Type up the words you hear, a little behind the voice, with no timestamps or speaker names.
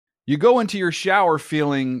You go into your shower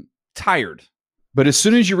feeling tired, but as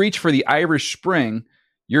soon as you reach for the Irish Spring,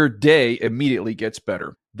 your day immediately gets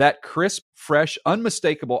better. That crisp, fresh,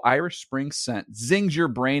 unmistakable Irish Spring scent zings your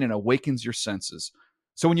brain and awakens your senses.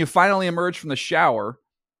 So when you finally emerge from the shower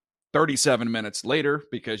 37 minutes later,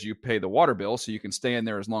 because you pay the water bill so you can stay in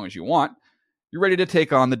there as long as you want, you're ready to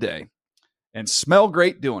take on the day and smell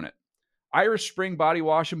great doing it. Irish Spring Body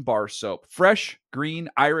Wash and Bar Soap. Fresh, green,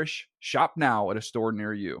 Irish. Shop now at a store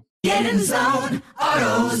near you. Get in zone,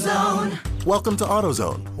 AutoZone. Welcome to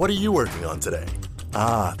AutoZone. What are you working on today?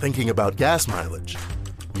 Thinking about gas mileage.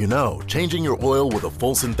 You know, changing your oil with a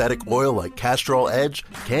full synthetic oil like Castrol Edge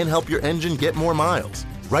can help your engine get more miles.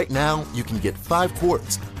 Right now, you can get 5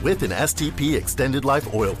 quarts with an STP Extended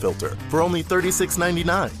Life Oil Filter for only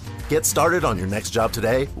 $36.99. Get started on your next job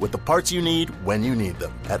today with the parts you need when you need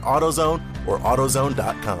them at AutoZone or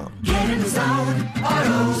AutoZone.com. Get in zone,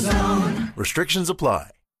 AutoZone. Restrictions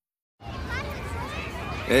apply.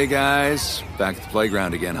 Hey guys, back at the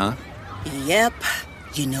playground again, huh? Yep.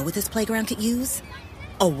 You know what this playground could use?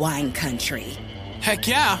 A wine country. Heck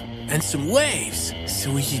yeah, and some waves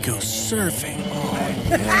so we could go surfing. Oh,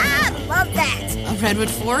 yeah. Ah, love that. A redwood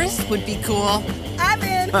forest would be cool. I'm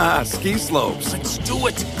in. Ski slopes. Let's do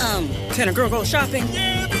it. Can a girl go shopping?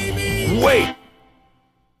 Yeah, baby. Wait!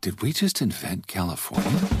 Did we just invent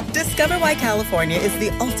California? Discover why California is the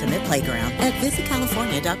ultimate playground at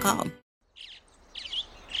visitcalifornia.com.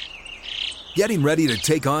 Getting ready to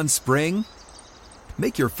take on spring?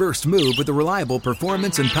 Make your first move with the reliable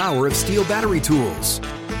performance and power of Steel battery tools.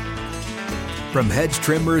 From hedge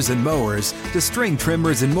trimmers and mowers to string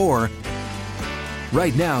trimmers and more,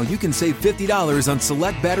 right now you can save $50 on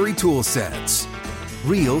select battery tool sets.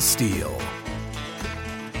 Real Steel.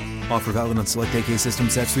 Offer valid on select AK system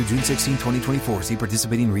sets through June 16, 2024. See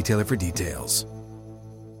participating retailer for details.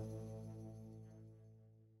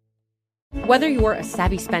 Whether you're a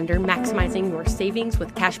savvy spender maximizing your savings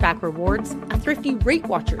with cashback rewards, a thrifty rate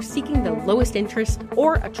watcher seeking the lowest interest,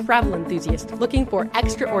 or a travel enthusiast looking for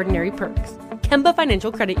extraordinary perks, Kemba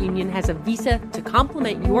Financial Credit Union has a visa to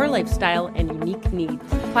complement your lifestyle and unique needs.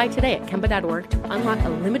 Apply today at Kemba.org to unlock a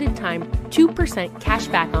limited time 2% cash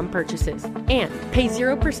back on purchases and pay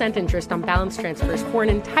 0% interest on balance transfers for an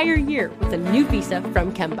entire year with a new visa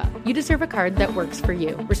from Kemba. You deserve a card that works for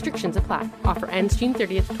you. Restrictions apply. Offer ends June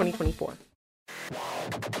 30th, 2024.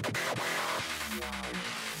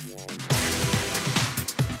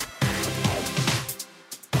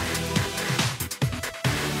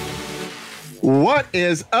 What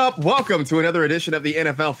is up? Welcome to another edition of the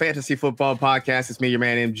NFL Fantasy Football Podcast. It's me, your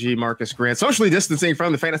man, MG Marcus Grant, socially distancing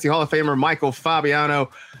from the Fantasy Hall of Famer, Michael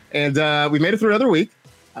Fabiano. And we made it through another week.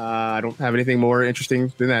 I don't have anything more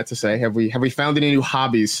interesting than that to say. Have we found any new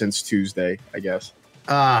hobbies since Tuesday, I guess?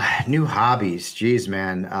 New hobbies. Jeez,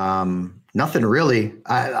 man. Nothing really.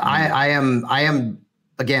 I am,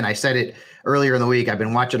 again, I said it earlier in the week. I've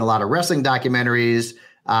been watching a lot of wrestling documentaries.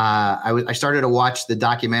 I started to watch the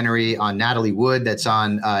documentary on Natalie Wood that's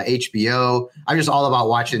on HBO. I'm just all about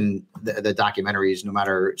watching the documentaries, no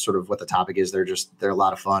matter sort of what the topic is. They're a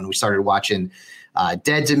lot of fun. We started watching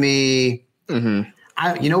Dead to Me.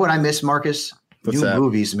 Mm-hmm. You know what I miss, Marcus? What's that?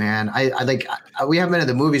 Movies, man. I like. We haven't been to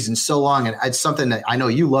the movies in so long, and it's something that I know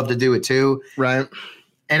you love to do it too, right?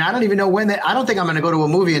 And I don't even know when. I don't think I'm going to go to a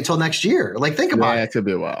movie until next year. Like, think about it. Yeah, it could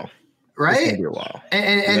be a while. Right? It's gonna be a while.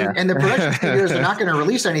 And the production studios are not going to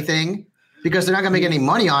release anything because they're not going to make any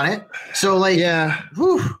money on it. So, like, yeah.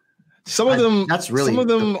 Whew. Some of them are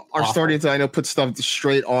awful. starting to, put stuff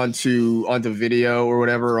straight onto video or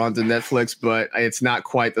whatever, onto Netflix, but it's not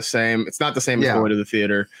quite the same. It's not the same as going to the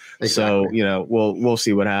theater. Exactly. So, we'll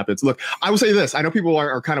see what happens. Look, I will say this. I know people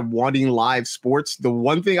are kind of wanting live sports. The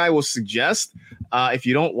one thing I will suggest, if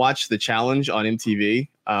you don't watch The Challenge on MTV,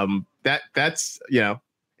 that's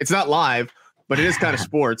it's not live, but it is kind of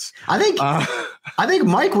sports. I think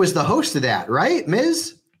Mike was the host of that, right,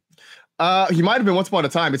 Miz? He might have been once upon a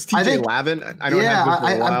time. It's TJ Lavin.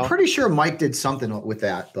 I'm pretty sure Mike did something with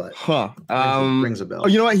that, but rings a bell. Oh,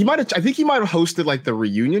 you know what? I think he might have hosted like the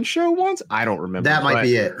reunion show once. I don't remember. That might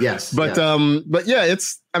be it. Yes. But yeah,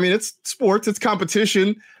 it's sports, it's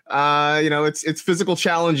competition. It's physical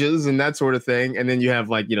challenges and that sort of thing. And then you have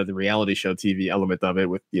the reality show TV element of it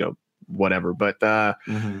with, whatever. But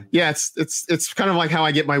yeah, it's kind of like how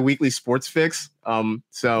I get my weekly sports fix.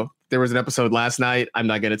 So there was an episode last night. I'm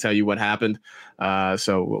not going to tell you what happened.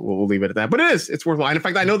 So we'll leave it at that. But it's worthwhile. And in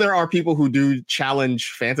fact, I know there are people who do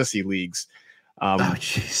challenge fantasy leagues. Oh,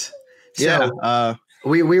 jeez. Yeah. So,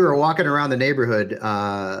 we were walking around the neighborhood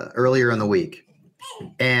earlier in the week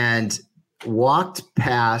and walked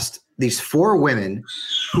past these 4 women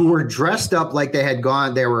who were dressed up like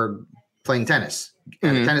they were playing tennis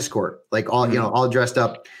at a tennis court, like all dressed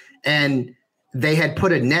up. And they had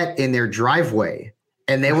put a net in their driveway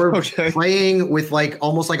and they were playing with like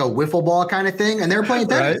almost like a wiffle ball kind of thing. And they were playing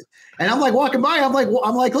tennis. Right. And I'm like walking by, I'm like,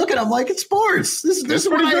 look at, I'm like, it's sports. This is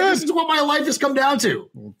what my life has come down to.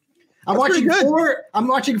 I'm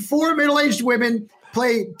watching 4 middle-aged women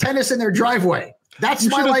play tennis in their driveway. That's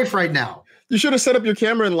my life right now. You should have set up your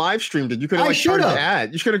camera and live streamed it. You could have charged an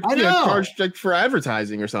ad. You should have charged like for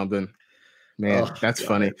advertising or something. Man, that's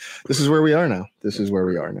funny. This is where we are now.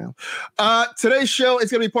 Today's show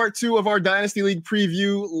is going to be part 2 of our Dynasty League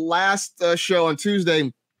preview. Last show on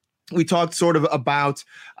Tuesday, we talked sort of about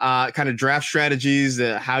kind of draft strategies,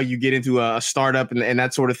 how you get into a startup and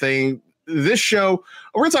that sort of thing. This show,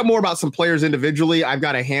 we're going to talk more about some players individually. I've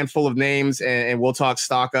got a handful of names, and we'll talk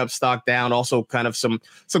stock up, stock down, also kind of some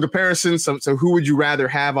comparisons. So who would you rather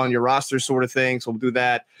have on your roster sort of thing. So we'll do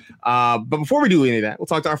that. But before we do any of that, we'll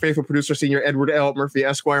talk to our faithful producer, Senior Edward L. Murphy,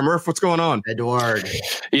 Esquire. Murph, what's going on? Edward.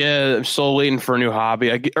 Yeah, I'm still waiting for a new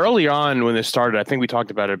hobby. Early on when this started, I think we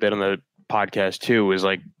talked about it a bit on the podcast too, was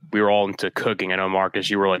like we were all into cooking. I know, Marcus,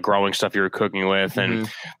 you were like growing stuff you were cooking with, and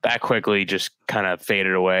that quickly just kind of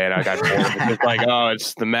faded away. And I got bored. It's like, oh,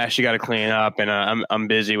 it's the mess you got to clean up, and I'm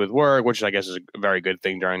busy with work, which I guess is a very good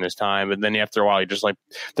thing during this time. But then after a while, you just like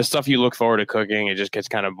the stuff you look forward to cooking, it just gets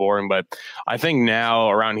kind of boring. But I think now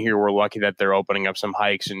around here, we're lucky that they're opening up some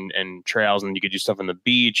hikes and trails, and you could do stuff on the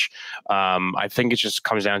beach. I think it just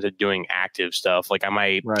comes down to doing active stuff. Like I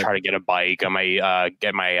might try to get a bike. I might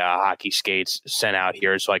get my hockey skates sent out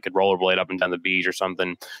here so I could rollerblade up and down the beach or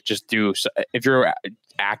something. Just do, if you're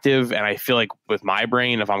active, and I feel like with my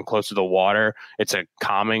brain, if I'm close to the water, it's a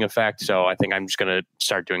calming effect. So I think I'm just going to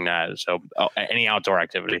start doing that. So any outdoor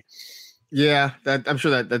activity. Yeah, I'm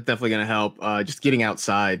sure that's definitely going to help. Just getting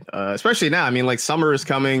outside, especially now. I mean, like summer is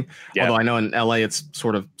coming. Yeah. Although I know in LA it's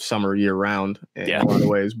sort of summer year round in a lot of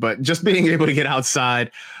ways. But just being able to get outside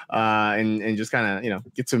and just kind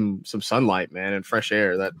of get some sunlight, man, and fresh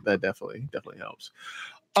air, that definitely helps.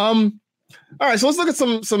 All right, so let's look at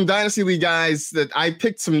some Dynasty League guys that I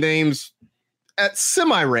picked some names at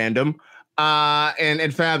semi-random. And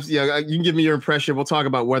Fabs, you can give me your impression. We'll talk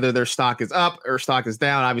about whether their stock is up or stock is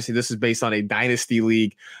down. Obviously, this is based on a Dynasty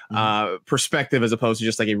League perspective as opposed to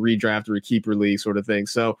just like a redraft or a keeper league sort of thing.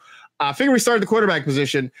 So I figure we start at the quarterback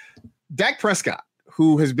position. Dak Prescott,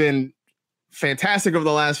 who has been fantastic over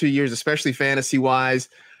the last few years, especially fantasy-wise.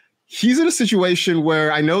 He's in a situation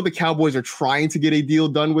where I know the Cowboys are trying to get a deal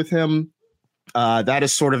done with him. That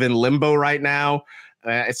is sort of in limbo right now.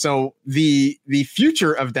 So the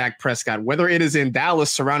future of Dak Prescott, whether it is in Dallas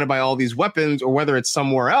surrounded by all these weapons or whether it's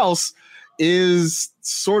somewhere else, is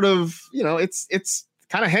sort of, it's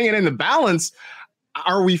kind of hanging in the balance.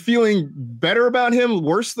 Are we feeling better about him,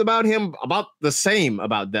 worse about him, about the same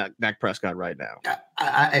about Dak Prescott right now?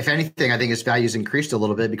 If anything, I think his value's increased a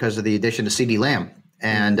little bit because of the addition to CeeDee Lamb.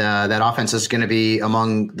 And that offense is going to be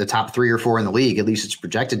among the top 3 or 4 in the league. At least it's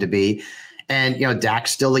projected to be. And, Dak's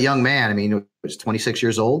still a young man. I mean, he's 26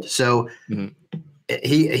 years old. So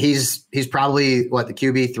he's probably, the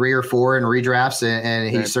QB 3 or 4 in redrafts. And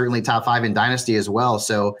he's certainly top 5 in Dynasty as well.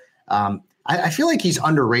 So I feel like he's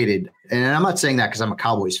underrated. And I'm not saying that because I'm a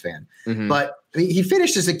Cowboys fan. But he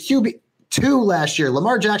finished as a QB 2 last year.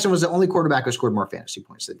 Lamar Jackson was the only quarterback who scored more fantasy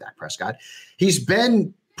points than Dak Prescott. He's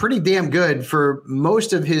been pretty damn good for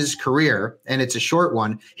most of his career, and it's a short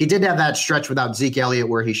one. He did have that stretch without Zeke Elliott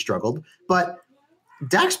where he struggled, but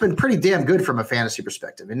Dak's been pretty damn good from a fantasy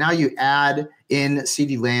perspective. And now you add in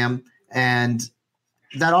CeeDee Lamb, and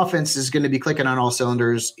that offense is going to be clicking on all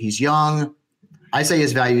cylinders. He's young. I say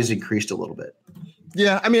his value has increased a little bit.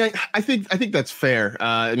 Yeah, I mean, I think that's fair.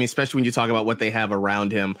 I mean, especially when you talk about what they have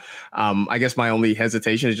around him. I guess my only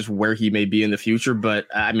hesitation is just where he may be in the future. But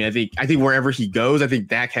I mean, I think wherever he goes, I think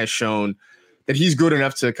Dak has shown that he's good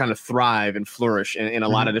enough to kind of thrive and flourish in a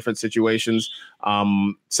lot of different situations.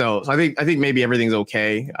 So I think maybe everything's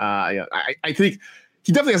okay. I think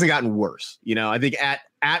he definitely hasn't gotten worse. I think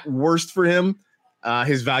at worst for him,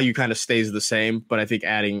 his value kind of stays the same. But I think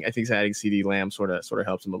adding CeeDee Lamb sort of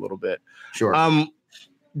helps him a little bit. Sure.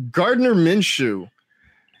 Gardner Minshew,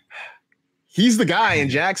 he's the guy in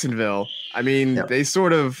Jacksonville. I mean, they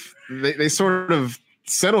sort of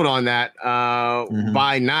settled on that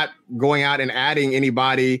by not going out and adding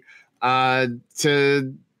anybody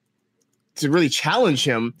to really challenge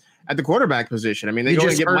him at the quarterback position. I mean, they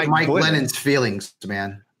just hurt Mike Glennon's feelings,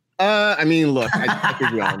 man. I mean, look, I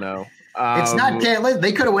think we all know. It's not Cam.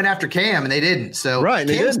 They could have went after Cam, and they didn't. So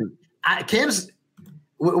Cam's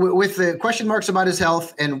with the question marks about his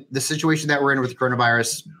health and the situation that we're in with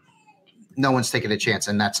coronavirus, no one's taking a chance,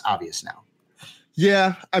 and that's obvious now.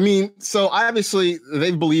 Yeah, I mean, so obviously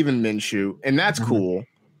they believe in Minshew, and that's cool.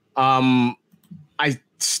 I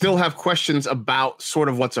still have questions about sort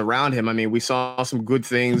of what's around him. I mean, we saw some good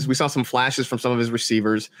things. We saw some flashes from some of his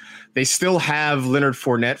receivers. They still have Leonard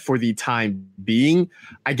Fournette for the time being.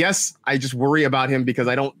 I guess I just worry about him because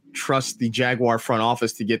I don't trust the Jaguar front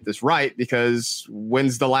office to get this right, because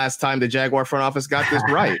when's the last time the Jaguar front office got this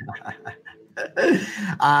right?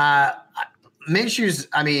 Minshew's,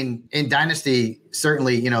 I mean, in Dynasty,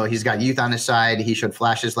 certainly, he's got youth on his side. He showed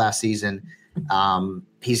flashes last season.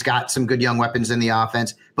 He's got some good young weapons in the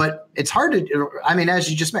offense, but it's hard to,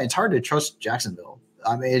 as you just mentioned, it's hard to trust Jacksonville.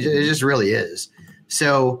 I mean, it just really is.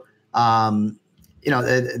 So, they've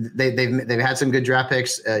had some good draft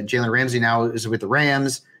picks. Jalen Ramsey now is with the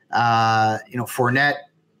Rams. Fournette,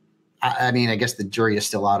 I guess the jury is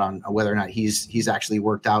still out on whether or not he's actually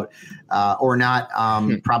worked out or not.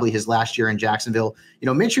 Probably his last year in Jacksonville.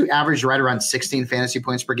 Minshew averaged right around 16 fantasy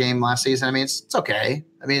points per game last season. I mean, it's okay.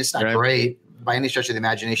 I mean, it's not great by any stretch of the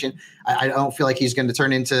imagination. I don't feel like he's going to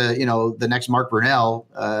turn into the next Mark Brunell,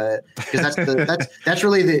 because that's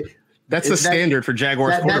really that's the standard for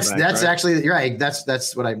Jaguars quarterbacks. That's actually, you're right.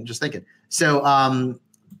 That's what I'm just thinking. So,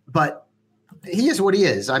 but he is what he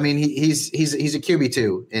is. I mean, he's a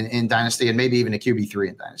QB2 in Dynasty, and maybe even a QB3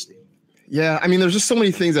 in Dynasty. Yeah, I mean, there's just so many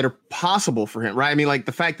things that are possible for him, right? I mean, like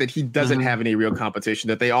the fact that he doesn't have any real competition,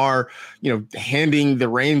 that they are, handing the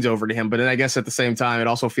reins over to him. But then I guess at the same time, it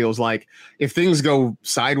also feels like if things go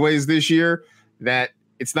sideways this year, that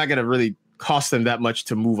it's not going to really cost them that much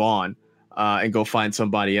to move on and go find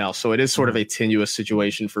somebody else. So it is sort of a tenuous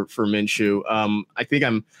situation for Minshew. I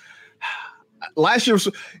think last year,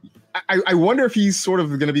 I wonder if he's sort of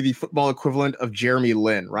going to be the football equivalent of Jeremy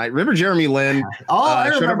Lin, right? Remember Jeremy Lin? I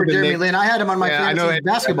remember Jeremy Lin. I had him on my favorite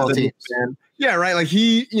basketball team. Yeah, right. Like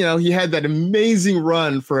he had that amazing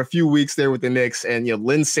run for a few weeks there with the Knicks, and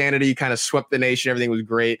Lin's sanity kind of swept the nation. Everything was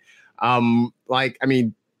great. Do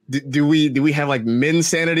we have like Min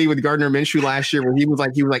sanity with Gardner Minshew last year, where he was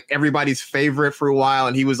like everybody's favorite for a while,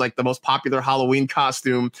 and he was like the most popular Halloween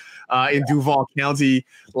costume in Duval County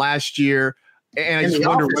last year. And I just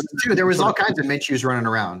wonder too. There was all kinds of Minshews running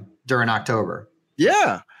around during October.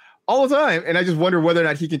 Yeah, all the time. And I just wonder whether or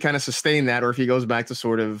not he can kind of sustain that, or if he goes back to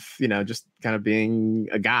sort of, just kind of being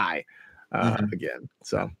a guy again.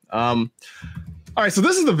 So, all right. So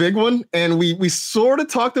this is the big one. And we sort of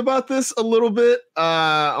talked about this a little bit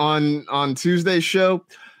on Tuesday's show.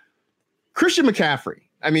 Christian McCaffrey.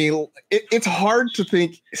 I mean, it's hard to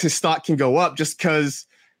think his stock can go up just because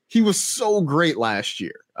he was so great last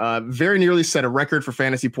year. Very nearly set a record for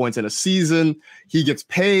fantasy points in a season. He gets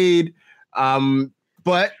paid.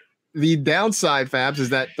 But the downside, Fabs, is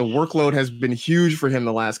that the workload has been huge for him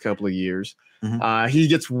the last couple of years. He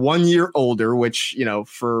gets 1 year older, which,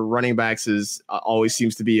 for running backs is always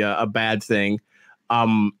seems to be a bad thing.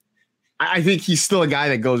 I think he's still a guy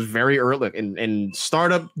that goes very early in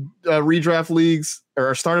startup redraft leagues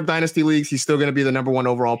or startup dynasty leagues. He's still going to be the number one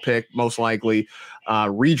overall pick, most likely.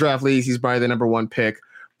 Redraft leagues, he's probably the number one pick.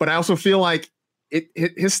 But I also feel like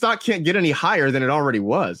his stock can't get any higher than it already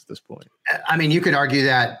was at this point. I mean, you could argue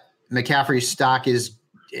that McCaffrey's stock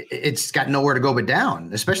it's got nowhere to go but down,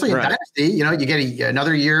 especially in Dynasty. You get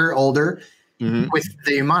another year older with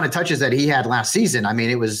the amount of touches that he had last season. I mean,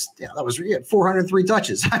 it was, he had 403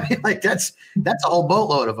 touches. I mean, like that's a whole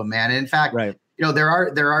boatload of them, man. And in fact,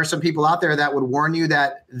 there are some people out there that would warn you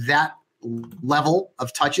that level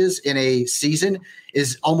of touches in a season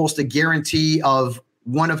is almost a guarantee of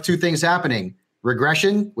one of two things happening: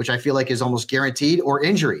 regression, which I feel like is almost guaranteed, or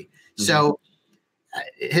injury. So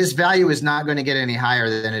his value is not going to get any higher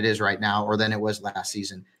than it is right now, or than it was last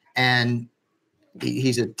season. And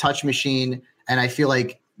he's a touch machine. And I feel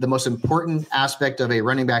like the most important aspect of a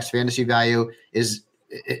running back's fantasy value is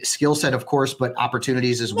skill set, of course, but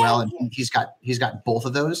opportunities as well. And he's got both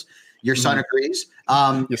of those. Your son agrees.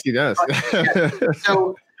 Yes, he does.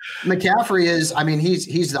 So McCaffrey is,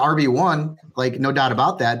 he's the RB1, like no doubt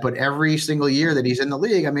about that. But every single year that he's in the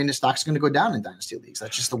league, his stock's going to go down in dynasty leagues.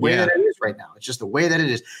 That's just the way that it is right now. It's just the way that it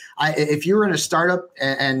is. If you were in a startup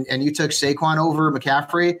and you took Saquon over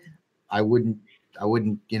McCaffrey, I wouldn't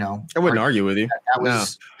argue with you.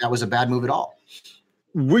 That was a bad move at all.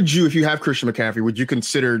 Would you, if you have Christian McCaffrey, would you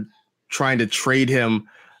consider trying to trade him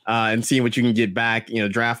and seeing what you can get back,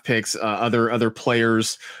 draft picks, other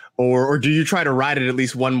players, or do you try to ride it at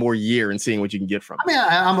least one more year and seeing what you can get from him?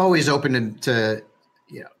 I'm always open to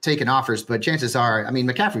taking offers, but chances are,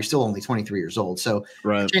 McCaffrey's still only 23 years old. So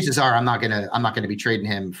chances are I'm not going to be trading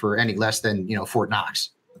him for any less than, Fort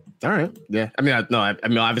Knox. All right. Yeah. I mean,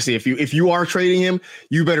 obviously, if you are trading him,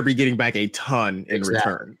 you better be getting back a ton in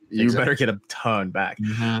return. You better get a ton back.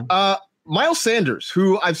 Mm-hmm. Miles Sanders,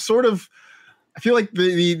 who I feel like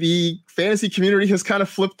the fantasy community has kind of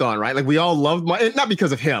flipped on, right? Like we all loved not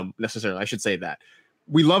because of him necessarily. I should say that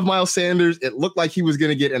we love Miles Sanders. It looked like he was going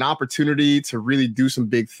to get an opportunity to really do some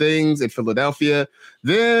big things in Philadelphia.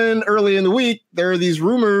 Then early in the week, there are these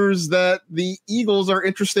rumors that the Eagles are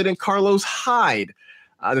interested in Carlos Hyde.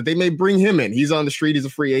 That they may bring him in. He's on the street. He's a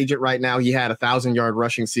free agent right now. He had a 1,000-yard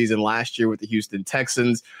rushing season last year with the Houston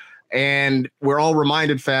Texans. And we're all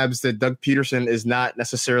reminded, Fabs, that Doug Peterson is not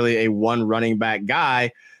necessarily a one running back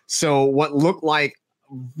guy. So what looked like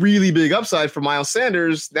really big upside for Miles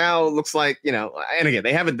Sanders now looks like, and again,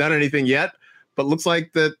 they haven't done anything yet, but looks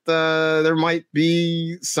like that there might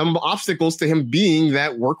be some obstacles to him being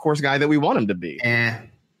that workhorse guy that we want him to be.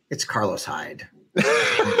 It's Carlos Hyde.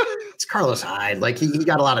 It's Carlos Hyde. Like he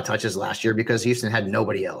got a lot of touches last year because Houston had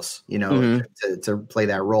nobody else, to play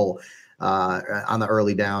that role on the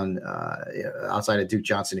early down outside of Duke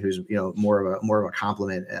Johnson, who's more of a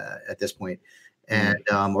compliment at this point, and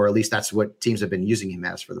or at least that's what teams have been using him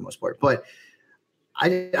as for the most part. But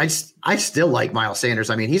I still like Miles Sanders.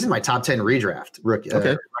 I mean, he's in my top 10 redraft rookie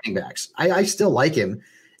running backs. I still like him.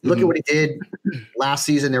 Look at what he did last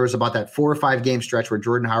season. There was about that 4 or 5 game stretch where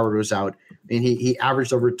Jordan Howard was out, and he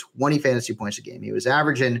averaged over 20 fantasy points a game. He was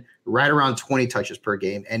averaging right around 20 touches per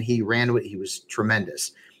game, and he was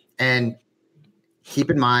tremendous. And keep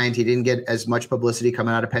in mind, he didn't get as much publicity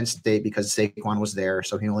coming out of Penn State because Saquon was there,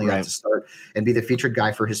 so he only got to start and be the featured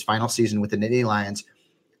guy for his final season with the Nittany Lions.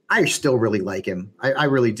 I still really like him. I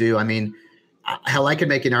really do. I mean, I could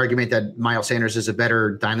make an argument that Miles Sanders is a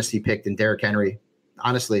better dynasty pick than Derrick Henry.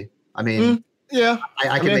 Honestly, I mean,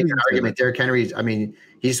 I can make an argument. Derrick Henry, I mean,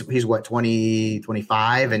 he's what, 20,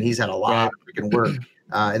 25, and he's had a lot of freaking work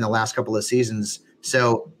in the last couple of seasons.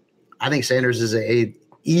 So I think Sanders is a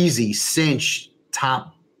easy cinch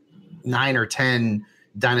top 9 or 10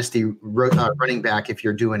 dynasty running back if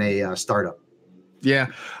you're doing a startup. Yeah,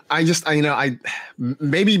 I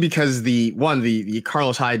maybe because the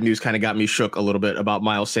Carlos Hyde news kind of got me shook a little bit about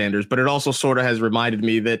Miles Sanders, but it also sort of has reminded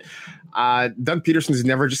me that Doug Peterson is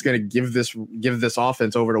never just going to give this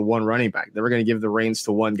offense over to one running back. They're going to give the reins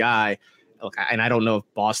to one guy. Look, and I don't know if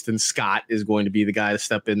Boston Scott is going to be the guy to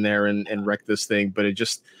step in there and wreck this thing, but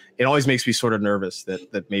it always makes me sort of nervous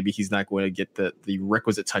that maybe he's not going to get the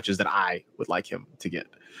requisite touches that I would like him to get.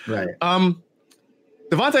 Right.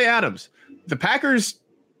 Davante Adams. The Packers,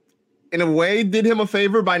 in a way, did him a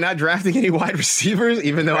favor by not drafting any wide receivers,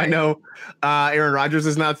 even though I know Aaron Rodgers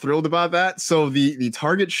is not thrilled about that. So the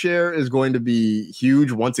target share is going to be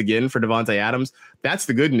huge once again for Davante Adams. That's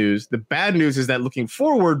the good news. The bad news is that looking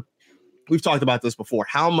forward, we've talked about this before.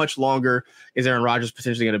 How much longer is Aaron Rodgers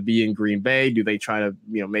potentially going to be in Green Bay? Do they try to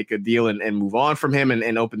make a deal and move on from him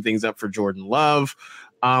and open things up for Jordan Love?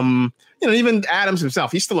 Even Adams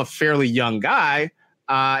himself, he's still a fairly young guy.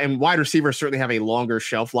 And wide receivers certainly have a longer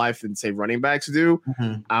shelf life than, say, running backs do.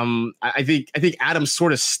 I think Adams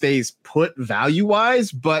sort of stays put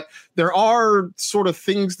value-wise, but there are sort of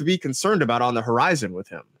things to be concerned about on the horizon with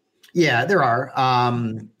him. Yeah, there are.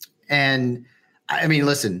 And I mean,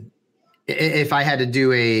 listen, if I had to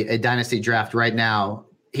do a dynasty draft right now,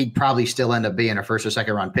 he'd probably still end up being a first or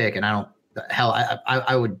second round pick. And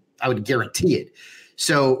I would guarantee it.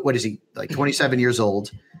 So what is he, like 27 years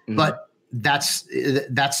old? But that's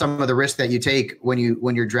some of the risk that you take when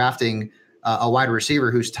you're drafting a wide receiver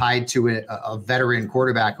who's tied to a veteran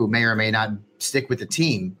quarterback who may or may not stick with the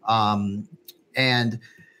team. And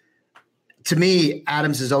to me,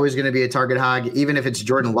 Adams is always going to be a target hog, even if it's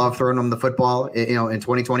Jordan Love throwing him the football, in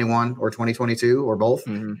 2021 or 2022 or both.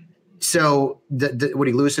 So would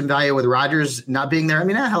he lose some value with Rodgers not being there? I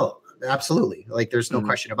mean, hell, absolutely. Like there's no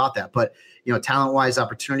question about that. But talent wise,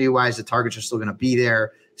 opportunity wise, the targets are still going to be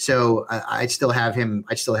there. So I still have him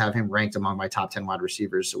ranked among my top 10 wide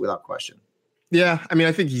receivers without question. Yeah, I mean,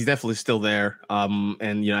 I think he's definitely still there. And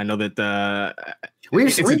I know that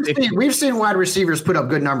we've seen wide receivers put up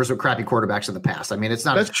good numbers with crappy quarterbacks in the past. I mean, it's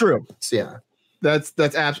not that's true. Yeah, that's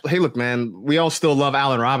absolutely. Hey, look, man, we all still love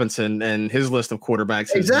Allen Robinson, and his list of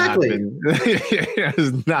quarterbacks has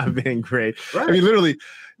not been great. Right. I mean, literally,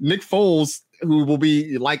 Nick Foles, who will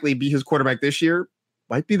likely be his quarterback this year,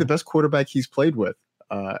 might be the best quarterback he's played with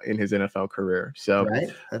in his NFL career. So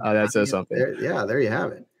that says something. There you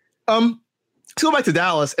have it. Let's go back to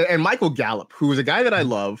Dallas and Michael Gallup, who is a guy that I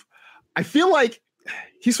love. I feel like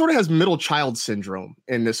he sort of has middle child syndrome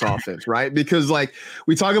in this offense, right? Because like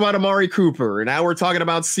we talk about Amari Cooper, and now we're talking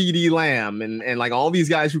about CeeDee Lamb and like all these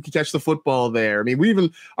guys who can catch the football there. I mean, we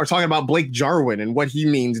even are talking about Blake Jarwin and what he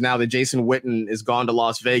means now that Jason Witten is gone to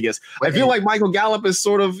Las Vegas. I feel like Michael Gallup is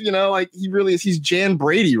sort of, like he really is. He's Jan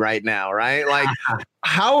Brady right now, right? Like,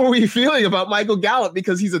 how are we feeling about Michael Gallup?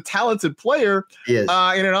 Because he's a talented player in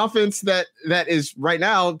an offense that is right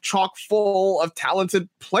now chock full of talented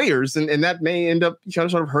players, and that may end up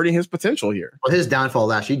sort of hurting his potential here. Well, his downfall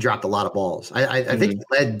last year, he dropped a lot of balls. I think he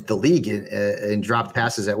led the league in dropped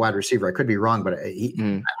passes at wide receiver. I could be wrong, but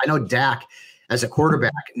I know Dak as a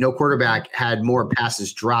quarterback, no quarterback had more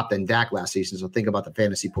passes dropped than Dak last season. So think about the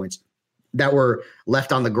fantasy points that were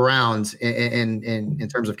left on the ground in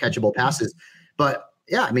terms of catchable passes. But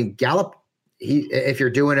yeah, I mean, Gallup, if you're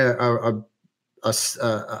doing a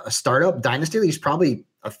startup dynasty, he's probably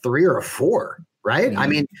a 3 or a 4, right? I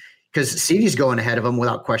mean, because CeeDee's going ahead of him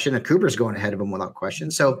without question, and Cooper's going ahead of him without question.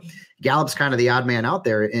 So Gallup's kind of the odd man out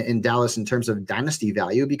there in Dallas in terms of dynasty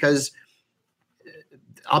value, because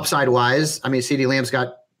upside wise, I mean, CeeDee Lamb's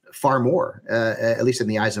got far more, at least in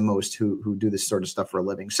the eyes of most who do this sort of stuff for a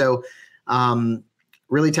living. So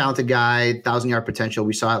really talented guy, 1,000-yard potential.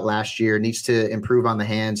 We saw it last year. Needs to improve on the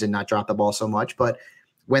hands and not drop the ball so much. But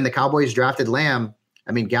when the Cowboys drafted Lamb,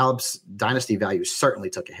 I mean, Gallup's dynasty value certainly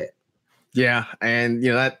took a hit. Yeah, and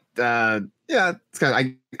it's kind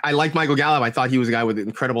of, I like Michael Gallup. I thought he was a guy with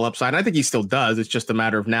incredible upside. And I think he still does. It's just a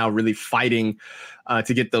matter of now really fighting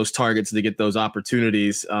to get those targets, to get those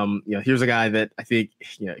opportunities. Here's a guy that I think,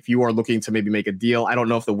 if you are looking to maybe make a deal, I don't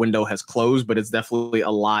know if the window has closed, but it's definitely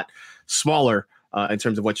a lot smaller in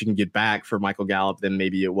terms of what you can get back for Michael Gallup than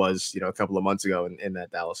maybe it was, a couple of months ago in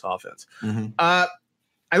that Dallas offense.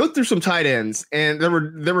 I looked through some tight ends, and there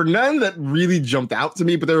were none that really jumped out to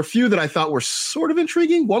me, but there were a few that I thought were sort of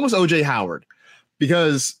intriguing. One was OJ Howard,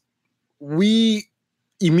 because we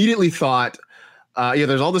immediately thought,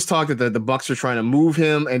 there's all this talk that the Bucs are trying to move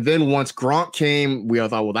him, and then once Gronk came, we all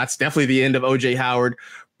thought, well, that's definitely the end of OJ Howard,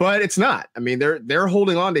 but it's not. I mean, they're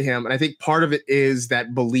holding on to him, and I think part of it is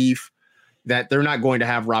that belief that they're not going to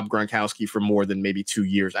have Rob Gronkowski for more than maybe 2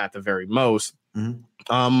 years at the very most.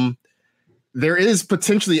 There is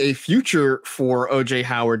potentially a future for OJ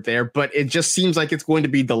Howard there, but it just seems like it's going to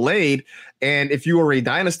be delayed. And if you are a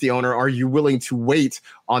dynasty owner, are you willing to wait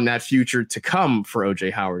on that future to come for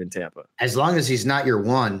OJ Howard in Tampa? As long as he's not your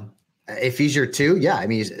 1, if he's your 2, yeah, I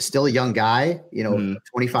mean, he's still a young guy,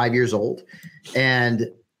 25 years old.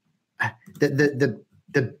 And the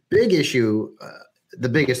big issue, the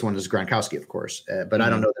biggest one is Gronkowski, of course, but I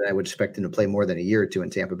don't know that I would expect him to play more than a year or 2 in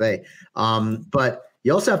Tampa Bay. But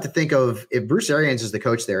you also have to think of, if Bruce Arians is the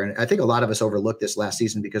coach there, and I think a lot of us overlooked this last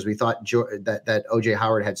season because we thought that OJ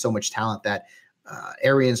Howard had so much talent that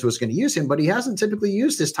Arians was going to use him, but he hasn't typically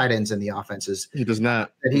used his tight ends in the offenses. He does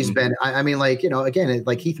not. That he's been, I mean, again,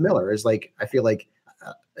 like Heath Miller is I feel like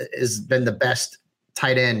has been the best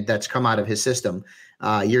tight end that's come out of his system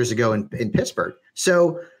years ago in Pittsburgh.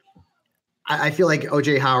 So I feel like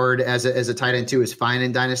OJ Howard as a tight end too is fine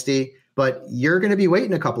in dynasty. But you're going to be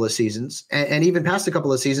waiting a couple of seasons, and even past a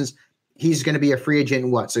couple of seasons, he's going to be a free agent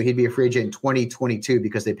in what? So he'd be a free agent in 2022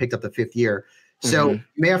 because they picked up the 5th year. So you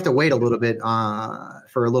may have to wait a little bit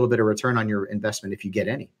for a little bit of return on your investment if you get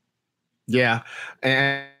any. Yeah,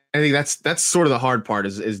 and I think that's sort of the hard part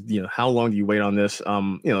is how long do you wait on this?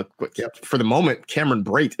 For the moment, Cameron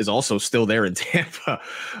Brate is also still there in Tampa.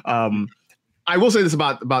 I will say this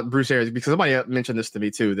about Bruce Arians, because somebody mentioned this to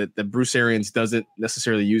me too, that Bruce Arians doesn't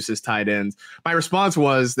necessarily use his tight ends. My response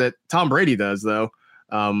was that Tom Brady does, though.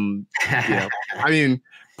 I mean,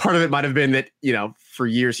 part of it might have been that, for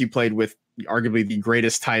years he played with arguably the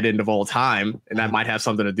greatest tight end of all time, and that might have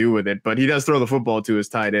something to do with it. But he does throw the football to his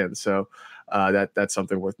tight end, so that's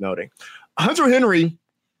something worth noting. Hunter Henry,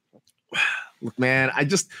 look, man,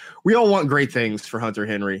 we all want great things for Hunter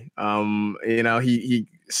Henry. He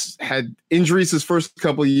had injuries his first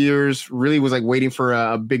couple of years, really was waiting for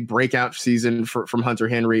a big breakout season from Hunter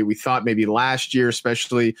Henry. We thought maybe last year,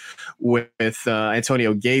 especially with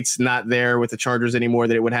Antonio Gates not there with the Chargers anymore,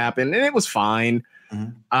 that it would happen, and it was fine.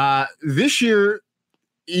 This year,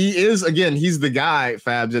 he's the guy,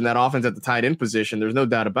 Fabs, in that offense at the tight end position. There's no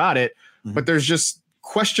doubt about it, but there's just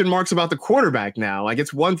question marks about the quarterback now.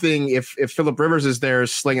 It's one thing if Phillip Rivers is there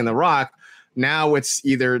slinging the rock. Now it's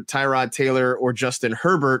either Tyrod Taylor or Justin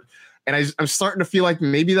Herbert. And I'm starting to feel like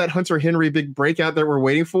maybe that Hunter Henry big breakout that we're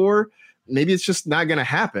waiting for, maybe it's just not going to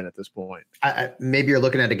happen at this point. Maybe you're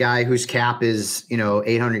looking at a guy whose cap is,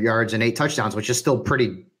 800 yards and 8 touchdowns, which is still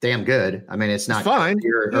pretty damn good. I mean, it's not fine,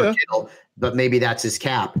 or Kittle, but maybe that's his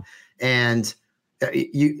cap. And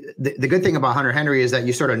the good thing about Hunter Henry is that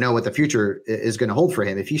you sort of know what the future is going to hold for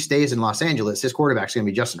him. If he stays in Los Angeles, his quarterback's going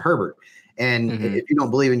to be Justin Herbert. And if you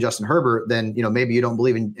don't believe in Justin Herbert, then maybe you don't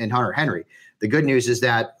believe in Hunter Henry. The good news is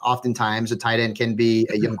that oftentimes a tight end can be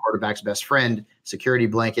a young quarterback's best friend, security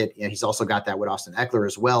blanket. And he's also got that with Austin Eckler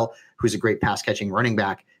as well, who's a great pass catching running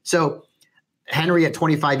back. So Henry at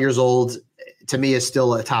 25 years old, to me, is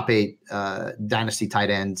still a top 8 dynasty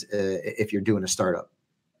tight end if you're doing a startup.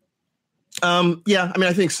 Yeah, I mean,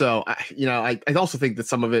 I think so. I also think that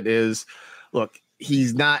some of it is, look,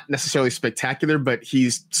 he's not necessarily spectacular, but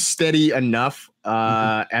he's steady enough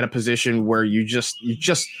at a position where you just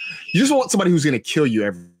want somebody who's going to kill you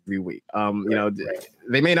every week.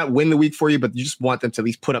 They may not win the week for you, but you just want them to at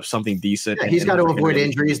least put up something decent. Yeah, he's got to avoid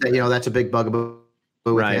injuries. That's a big bugaboo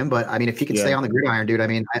with him. But I mean, if he can stay on the gridiron, dude, I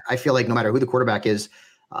mean, I feel like no matter who the quarterback is,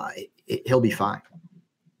 he'll be fine.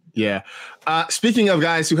 Yeah. Speaking of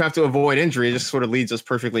guys who have to avoid injury, it just sort of leads us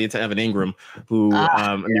perfectly into Evan Ingram, who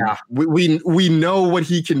we know what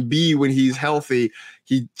he can be when he's healthy.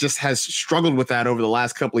 He just has struggled with that over the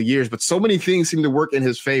last couple of years, but so many things seem to work in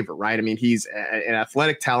his favor, right? I mean, he's an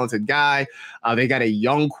athletic, talented guy. They got a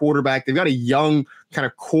young quarterback. They've got a young kind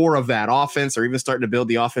of core of that offense. They're even starting to build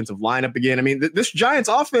the offensive lineup again. I mean, this Giants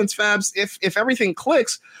offense, Fabs, if everything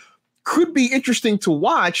clicks, could be interesting to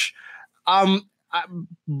watch.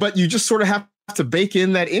 But you just sort of have to bake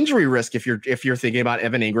in that injury risk if you're thinking about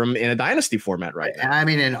Evan Ingram in a dynasty format right now. I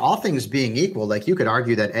mean, in all things being equal, like you could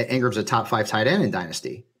argue that Ingram's a top 5 tight end in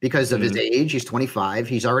dynasty because of his age. He's 25.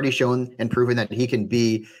 He's already shown and proven that he can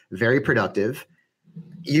be very productive.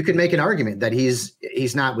 You can make an argument that he's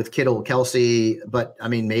not with Kittle, Kelsey, but I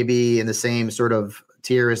mean, maybe in the same sort of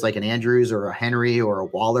tier as like an Andrews or a Henry or a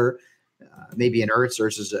Waller, maybe an Ertz.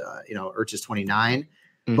 Ertz is 29,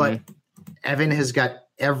 but Evan has got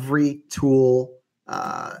every tool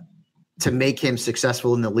to make him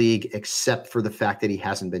successful in the league, except for the fact that he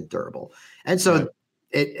hasn't been durable. And so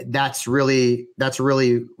that's really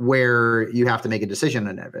where you have to make a decision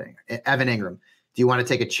on Evan Ingram. Do you want to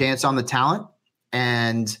take a chance on the talent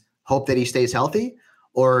and hope that he stays healthy?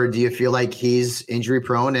 Or do you feel like he's injury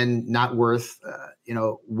prone and not worth,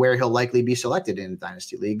 where he'll likely be selected in a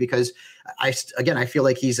dynasty league? Because I feel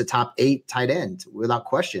like he's a top 8 tight end without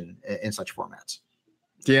question in such formats.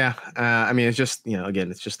 Yeah. I mean, it's just,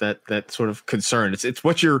 again, it's just that sort of concern. It is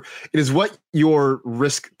what your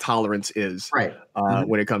risk tolerance is, right?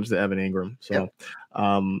 When it comes to Evan Ingram. So,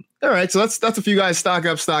 all right. So that's a few guys stock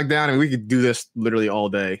up, stock down. I mean, we could do this literally all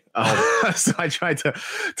day. So I tried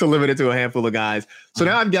to limit it to a handful of guys. So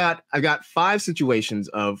now I've got 5 situations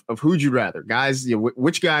of who'd you rather, guys.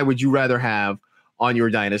 Which guy would you rather have on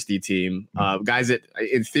your dynasty team? Guys that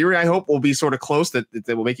in theory, I hope will be sort of close, that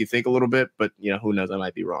will make you think a little bit, but who knows, I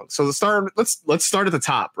might be wrong. So let's start at the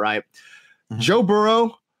top, right? Joe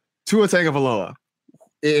Burrow, Tua Tagovailoa.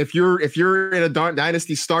 If you're in a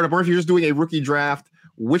dynasty startup, or if you're just doing a rookie draft,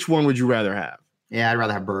 which one would you rather have? Yeah, I'd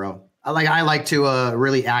rather have Burrow. I like Tua,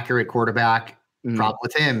 really accurate quarterback. Problem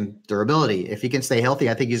with him, durability. If he can stay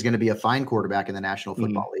healthy, I think he's going to be a fine quarterback in the National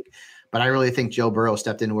Football League. But I really think Joe Burrow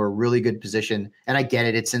stepped into a really good position. And I get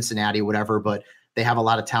it, it's Cincinnati, whatever, but they have a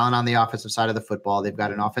lot of talent on the offensive side of the football. They've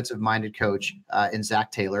got an offensive-minded coach in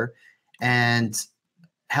Zach Taylor. And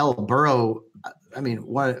hell, Burrow, I mean,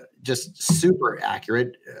 what just super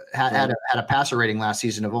accurate. Had a passer rating last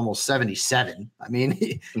season of almost 77. I mean,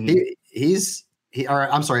 a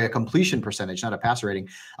completion percentage, not a passer rating,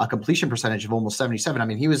 a completion percentage of almost 77. I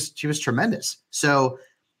mean, he was tremendous. So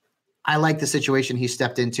I like the situation he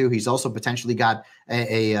stepped into. He's also potentially got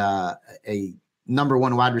a number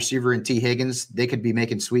 1 wide receiver in T. Higgins. They could be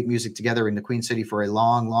making sweet music together in the Queen City for a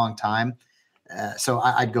long, long time. So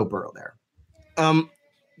I'd go Burrow there.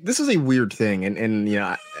 This is a weird thing.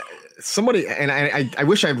 And somebody, and I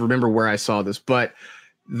wish I remember where I saw this, but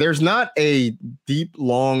there's not a deep,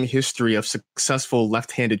 long history of successful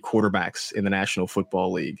left-handed quarterbacks in the National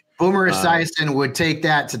Football League. Boomer Esiason would take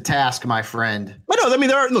that to task, my friend. But no, I mean,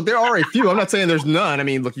 there are a few. I'm not saying there's none. I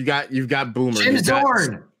mean, look, you've got Boomer, Jim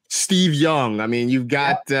Zorn, Steve Young. I mean, you've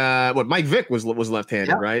got Mike Vick was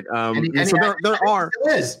left-handed, right? And so there are.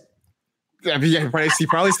 He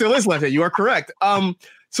probably still is left-handed. You are correct.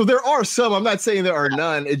 So there are some. I'm not saying there are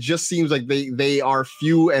none. It just seems like they are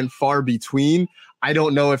few and far between. I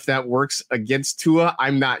don't know if that works against Tua.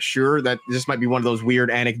 I'm not sure. That this might be one of those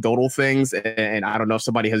weird anecdotal things, and I don't know if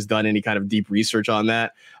somebody has done any kind of deep research on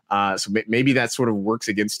that. So maybe that sort of works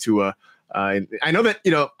against Tua. I know that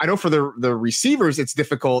I know for the receivers it's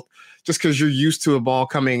difficult just because you're used to a ball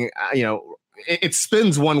coming it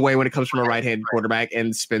spins one way when it comes from a right-handed quarterback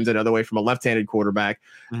and spins another way from a left-handed quarterback.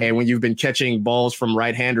 Mm-hmm. And when you've been catching balls from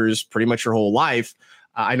right-handers pretty much your whole life,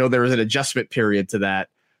 I know there is an adjustment period to that.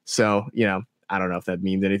 So, I don't know if that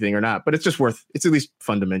means anything or not, but it's at least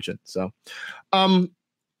fun to mention. So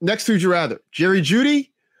next, who'd you rather, Jerry Jeudy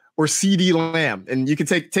or CeeDee Lamb? And you can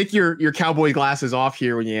take your cowboy glasses off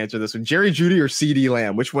here when you answer this one. Jerry Jeudy or CeeDee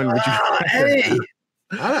Lamb? Which one would you hey.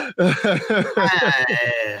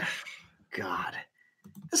 God,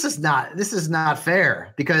 this is not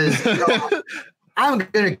fair because I'm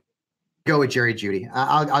going to go with Jerry Jeudy.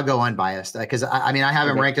 I'll go unbiased because I have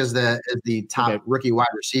him ranked as the top rookie wide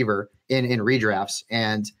receiver in redrafts,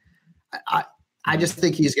 and I just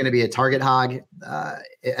think he's going to be a target hog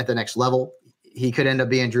at the next level. He could end up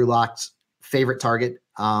being Drew Lock's favorite target,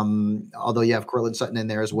 although you have Courtland Sutton in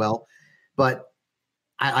there as well. But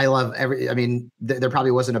I love there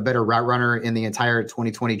probably wasn't a better route runner in the entire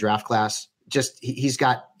 2020 draft class. Just he's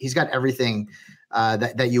got everything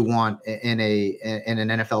that you want in an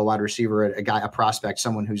NFL wide receiver, a prospect,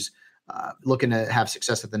 someone who's looking to have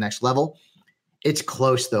success at the next level. It's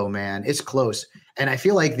close though, man. It's close. And I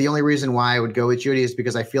feel like the only reason why I would go with Jeudy is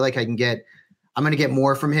because I feel like I'm going to get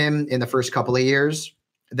more from him in the first couple of years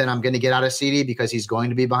than I'm going to get out of CeeDee because he's going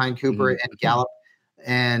to be behind Cooper and Gallup.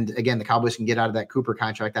 And again, the Cowboys can get out of that Cooper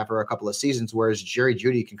contract after a couple of seasons, whereas Jerry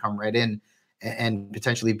Jeudy can come right in and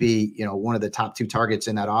potentially be, one of the top 2 targets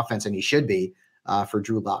in that offense. And he should be for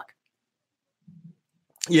Drew Lock.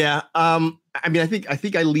 Yeah. I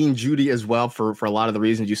think I lean Jeudy as well for a lot of the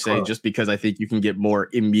reasons you say, just because I think you can get more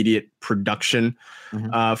immediate production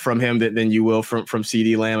from him than you will from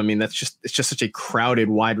CeeDee Lamb. It's just such a crowded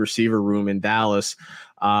wide receiver room in Dallas.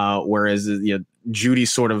 Whereas, Jeudy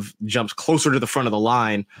sort of jumps closer to the front of the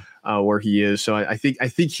line where he is. So I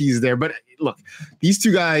think he's there. But look, these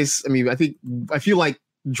two guys, I feel like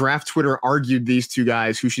draft Twitter argued these two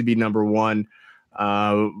guys who should be number one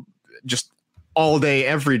just all day,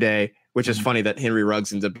 every day, which is funny that Henry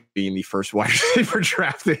Ruggs ends up being the first wide receiver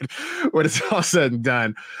drafted when it's all said and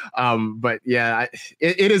done. But yeah,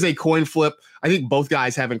 it is a coin flip. I think both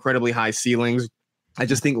guys have incredibly high ceilings. I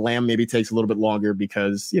just think Lamb maybe takes a little bit longer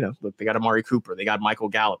because, look, they got Amari Cooper, they got Michael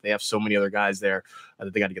Gallup, they have so many other guys there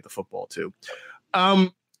that they got to get the football to.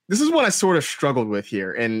 This is what I sort of struggled with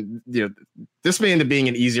here. And, this may end up being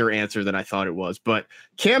an easier answer than I thought it was, but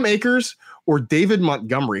Cam Akers or David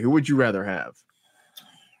Montgomery, who would you rather have?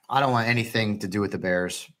 I don't want anything to do with the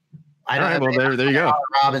Bears. There you go.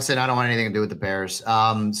 Robinson, I don't want anything to do with the Bears.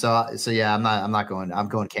 So yeah, I'm not going. I'm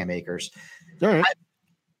going Cam Akers. All right.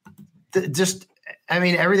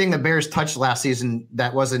 Everything the Bears touched last season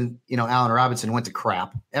that wasn't, Allen Robinson went to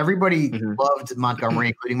crap. Everybody loved Montgomery,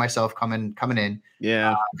 including myself coming in.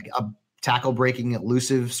 Yeah. A tackle breaking,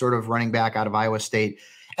 elusive sort of running back out of Iowa State.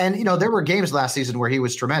 And, there were games last season where he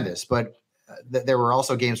was tremendous, but there were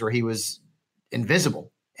also games where he was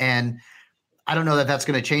invisible. And I don't know that that's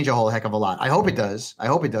going to change a whole heck of a lot. I hope it does.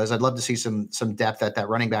 I'd love to see some depth at that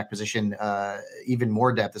running back position, even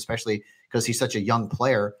more depth, especially because he's such a young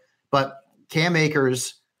player. But Cam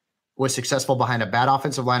Akers was successful behind a bad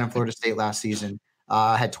offensive line in Florida State last season,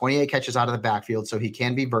 had 28 catches out of the backfield, so he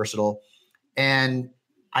can be versatile. And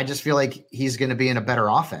I just feel like he's going to be in a better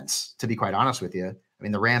offense, to be quite honest with you.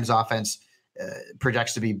 The Rams offense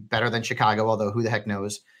projects to be better than Chicago, although who the heck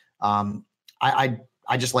knows.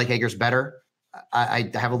 I just like Akers better. I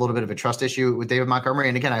have a little bit of a trust issue with David Montgomery.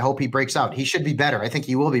 And again, I hope he breaks out. He should be better. I think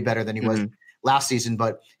he will be better than he was last season.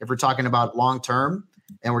 But if we're talking about long-term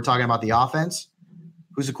and we're talking about the offense,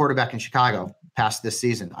 who's the quarterback in Chicago past this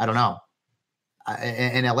season? I don't know.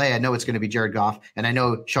 In LA, I know it's going to be Jared Goff, and I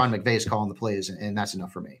know Sean McVay is calling the plays, and that's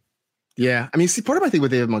enough for me. Yeah. Part of my thing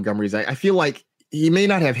with David Montgomery is I feel like he may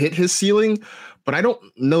not have hit his ceiling, but I don't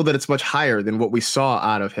know that it's much higher than what we saw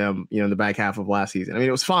out of him, in the back half of last season.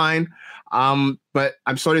 It was fine. But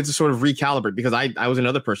I'm starting to sort of recalibrate because I was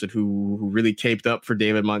another person who really caped up for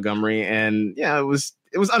David Montgomery, and yeah, it was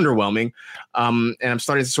underwhelming. And I'm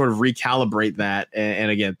starting to sort of recalibrate that.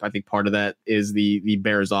 And again, I think part of that is the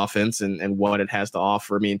Bears offense and what it has to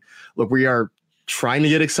offer. Look, we are trying to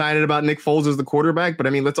get excited about Nick Foles as the quarterback,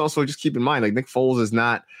 but let's also just keep in mind, like, Nick Foles is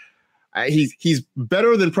not, he's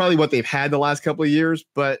better than probably what they've had the last couple of years,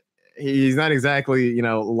 but he's not exactly,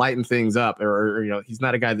 lighting things up, or he's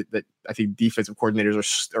not a guy that I think defensive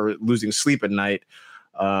coordinators are losing sleep at night,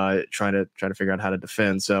 trying to figure out how to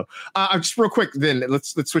defend. So just real quick, then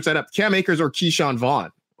let's switch that up. Cam Akers or Keyshawn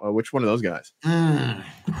Vaughn? Which one of those guys?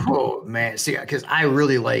 Oh man, see, because I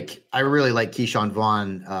really like Keyshawn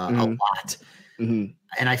Vaughn a lot, and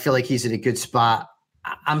I feel like he's in a good spot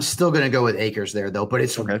I'm still going to go with Akers there, though. But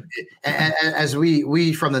it's okay. As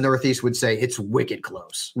we from the Northeast would say, it's wicked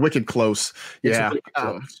close. Wicked close. Yeah. Wicked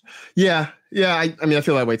close. Yeah. I mean, I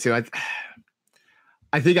feel that way too.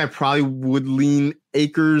 I think I probably would lean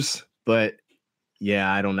Akers, but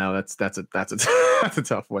yeah, I don't know. That's a that's a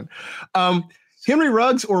tough one. Henry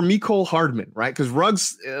Ruggs or Mecole Hardman, right? Because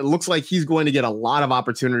Ruggs looks like he's going to get a lot of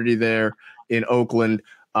opportunity there in Oakland.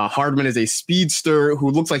 Hardman is a speedster who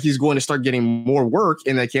looks like he's going to start getting more work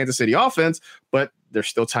in that Kansas City offense, but there's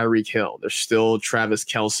still Tyreek Hill. There's still Travis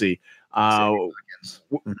Kelce.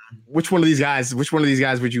 Which one of these guys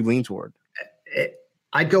would you lean toward?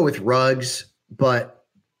 I'd go with Ruggs, but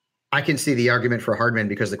I can see the argument for Hardman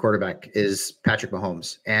because the quarterback is Patrick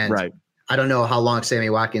Mahomes. And I don't know how long Sammy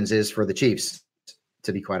Watkins is for the Chiefs,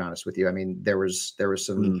 to be quite honest with you. I mean, there was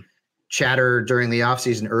some chatter during the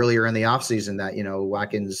offseason, earlier in the offseason, that,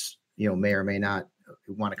 Watkins, may or may not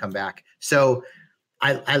want to come back. So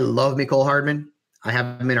I love Mecole Hardman. I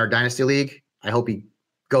have him in our dynasty league. I hope he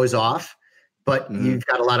goes off, but you've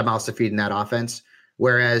got a lot of mouths to feed in that offense.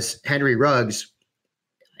 Whereas Henry Ruggs,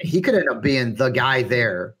 he could end up being the guy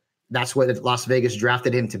there. That's what Las Vegas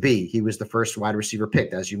drafted him to be. He was the first wide receiver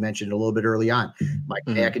picked, as you mentioned a little bit early on. Mike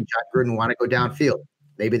Mayock and John Gruden want to go downfield.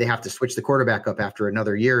 Maybe they have to switch the quarterback up after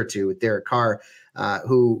another year or two with Derek Carr,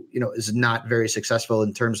 who is not very successful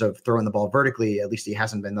in terms of throwing the ball vertically. At least he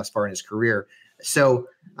hasn't been thus far in his career. So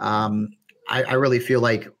I really feel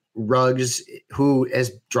like Ruggs, who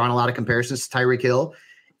has drawn a lot of comparisons to Tyreek Hill,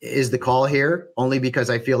 is the call here, only because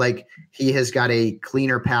I feel like he has got a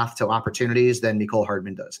cleaner path to opportunities than Mecole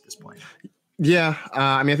Hardman does at this point. Yeah.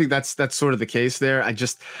 I mean, I think that's sort of the case there.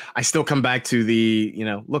 I still come back to the,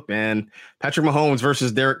 look, man, Patrick Mahomes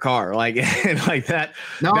versus Derek Carr, like that.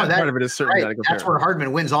 No, that part of it is certainly got to compare. That's where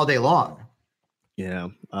Hardman wins all day long. Yeah.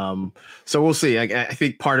 So we'll see. I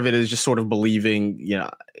think part of it is just sort of believing,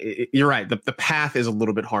 you're right. The path is a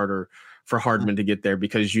little bit harder for Hardman to get there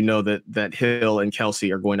because that Hill and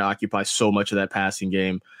Kelce are going to occupy so much of that passing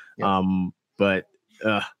game. Yeah.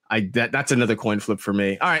 That's another coin flip for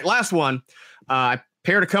me. All right, last one. I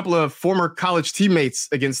paired a couple of former college teammates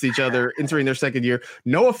against each other entering their second year.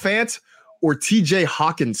 Noah Fant or TJ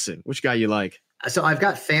Hawkinson? Which guy you like? So I've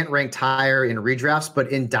got Fant ranked higher in redrafts, but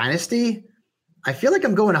in Dynasty, I feel like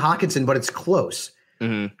I'm going to Hawkinson, but it's close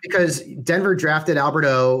because Denver drafted Albert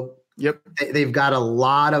O. Yep. They've got a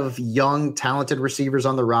lot of young, talented receivers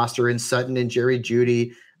on the roster in Sutton and Jerry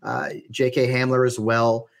Jeudy, J.K. Hamler as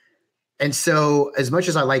well. And so as much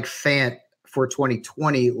as I like Fant for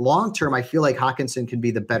 2020, long-term, I feel like Hawkinson can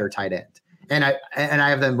be the better tight end. And I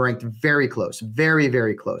have them ranked very close, very,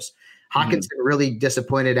 very close. Hawkinson really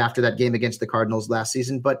disappointed after that game against the Cardinals last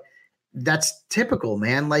season, but that's typical,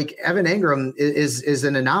 man. Like Evan Engram is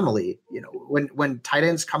an anomaly. When tight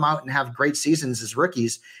ends come out and have great seasons as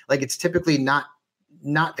rookies, like it's typically not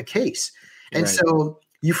the case. And so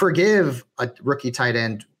you forgive a rookie tight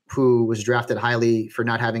end who was drafted highly for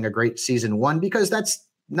not having a great season one, because that's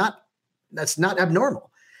not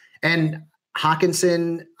abnormal. And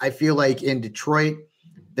Hawkinson, I feel like in Detroit,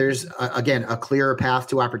 there's again a clearer path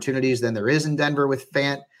to opportunities than there is in Denver with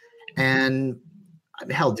Fant. And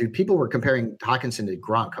hell, dude, people were comparing Hawkinson to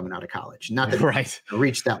Gronk coming out of college. Not that he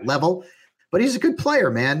reached that level, but he's a good player,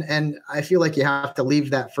 man. And I feel like you have to leave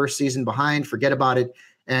that first season behind, forget about it.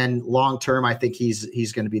 And long term, I think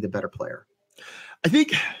he's going to be the better player. I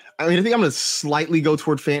think I'm going to slightly go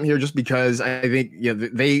toward Fant here just because I think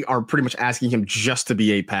they are pretty much asking him just to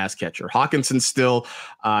be a pass catcher. Hawkinson still,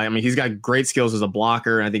 he's got great skills as a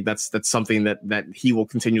blocker. And I think that's something that he will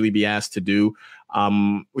continually be asked to do,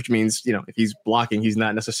 which means, if he's blocking, he's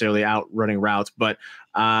not necessarily out running routes. But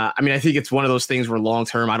I think it's one of those things where long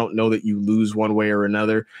term, I don't know that you lose one way or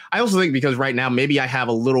another. I also think because right now, maybe I have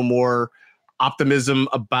a little more optimism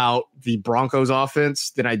about the Broncos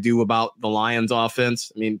offense than I do about the Lions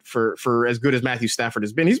offense. I mean, for as good as Matthew Stafford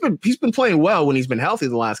has been, he's been playing well when he's been healthy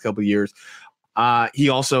the last couple of years. He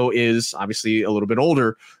also is obviously a little bit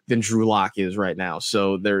older than Drew Lock is right now.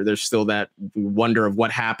 So there's still that wonder of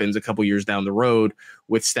what happens a couple years down the road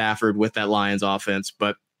with Stafford, with that Lions offense.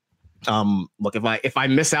 But look, if I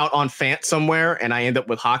miss out on Fant somewhere and I end up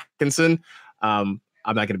with Hawkinson,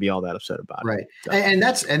 I'm not going to be all that upset about it. Right. So. And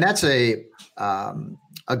that's a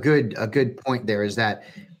good point there, is that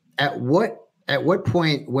at what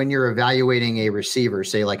point when you're evaluating a receiver,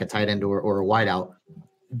 say like a tight end or a wideout,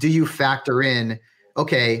 do you factor in,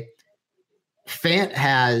 okay, Fant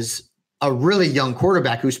has a really young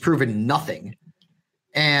quarterback who's proven nothing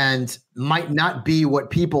and might not be what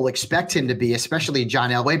people expect him to be, especially John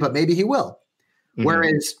Elway, but maybe he will.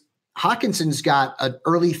 Whereas Hawkinson's got an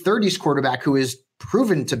early 30s quarterback who is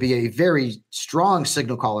proven to be a very strong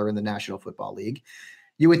signal caller in the National Football League.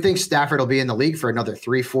 You would think Stafford will be in the league for another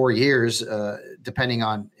 3-4 years, depending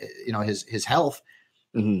on his health.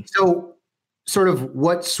 Mm-hmm. So, sort of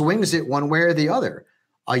what swings it one way or the other?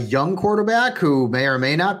 A young quarterback who may or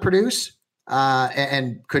may not produce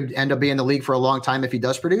and could end up being in the league for a long time if he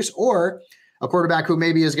does produce, or a quarterback who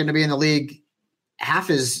maybe is going to be in the league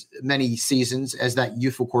half as many seasons as that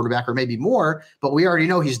youthful quarterback, or maybe more, but we already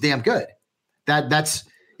know he's damn good. That's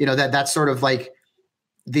sort of like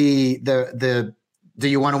the do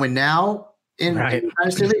you want to win now in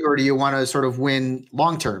Dynasty League, or do you want to sort of win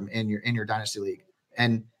long-term in your Dynasty League?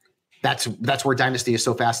 And that's where Dynasty is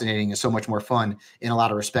so fascinating and so much more fun in a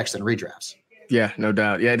lot of respects than redrafts. Yeah, no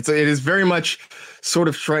doubt. Yeah, it is very much sort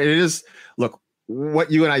of look,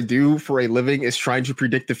 what you and I do for a living is trying to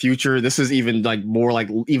predict the future. This is even more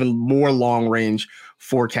long range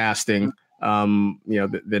forecasting, than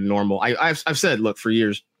normal. I've said, look, for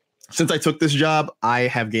years, since I took this job, I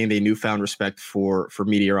have gained a newfound respect for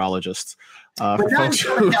meteorologists. But not in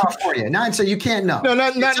Southern California. So you can't know. No,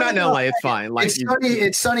 not in LA. It's fine. Like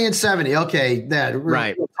it's sunny and 70. Okay,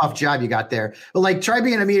 real tough job you got there. But like, try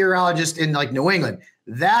being a meteorologist in like New England.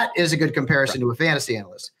 That is a good comparison to a fantasy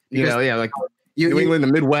analyst. Because, New England, the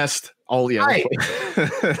Midwest, right.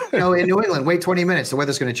 In New England, wait 20 minutes. The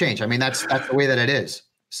weather's going to change. I mean, that's the way that it is.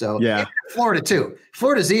 So yeah, Florida too.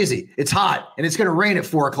 Florida's easy. It's hot and it's going to rain at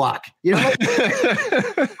 4:00.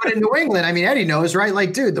 But in New England, I mean, Eddie knows, right?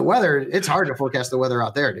 Like, dude, the weather. It's hard to forecast the weather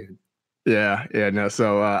out there, dude. Yeah, no.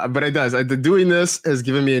 So, but it does. Doing this has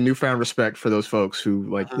given me a newfound respect for those folks who,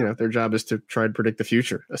 their job is to try and predict the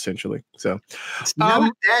future, essentially. So, it's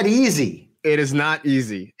not that easy. It is not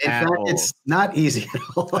easy. In fact, it's not easy at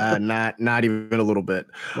all. Not even a little bit.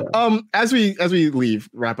 Yeah. As we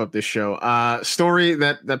wrap up this show, story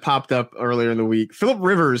that popped up earlier in the week. Philip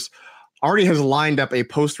Rivers already has lined up a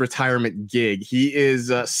post-retirement gig. He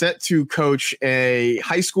is set to coach a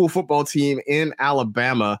high school football team in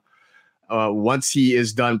Alabama once he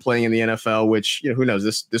is done playing in the NFL. Which, who knows?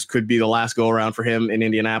 This could be the last go around for him in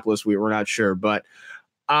Indianapolis. We're not sure, but.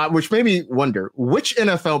 Which made me wonder, which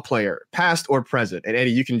NFL player, past or present, and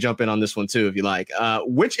Eddie, you can jump in on this one too if you like.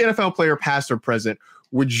 Which NFL player, past or present,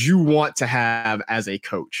 would you want to have as a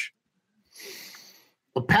coach?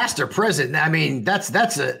 Well, past or present, I mean, that's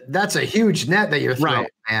a huge net that you're throwing,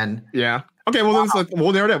 man. Yeah. Okay. Well,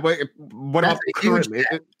 we'll narrow it up. What about currently?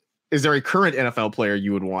 Is there a current NFL player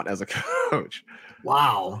you would want as a coach?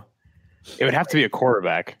 Wow. It would have to be a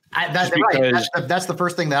quarterback. That's right. That's the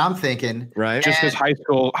first thing that I'm thinking. Right. Just because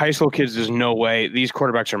high school kids, there's no way these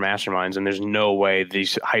quarterbacks are masterminds, and there's no way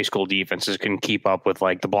these high school defenses can keep up with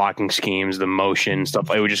like the blocking schemes, the motion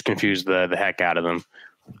stuff. It would just confuse the heck out of them.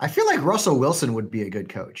 I feel like Russell Wilson would be a good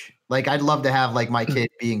coach. Like, I'd love to have like my kid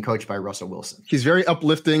being coached by Russell Wilson. He's very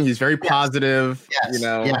uplifting. He's very positive.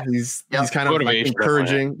 Yes. He's kind of like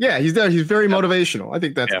encouraging. Yeah, he's very motivational. I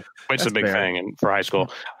think it's a big thing for high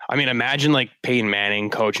school. I mean, imagine like Peyton Manning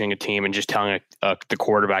coaching a team and just telling the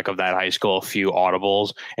quarterback of that high school a few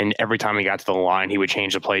audibles, and every time he got to the line, he would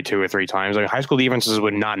change the play 2 or 3 times. Like, high school defenses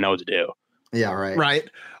would not know what to do. Yeah, right. Right.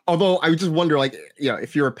 Although I would just wonder, like,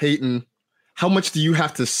 if you're a Peyton, how much do you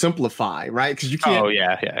have to simplify, right? Because you can't. Oh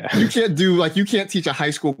yeah. You can't you can't teach a high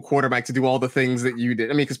school quarterback to do all the things that you did.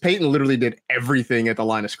 I mean, because Peyton literally did everything at the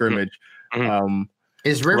line of scrimmage. Mm-hmm.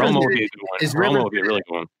 Is Rivers? Romo would be a good one. Romo would be a really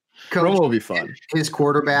good one. Romo will be fun. His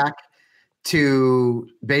quarterback to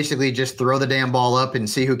basically just throw the damn ball up and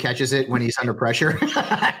see who catches it when he's under pressure,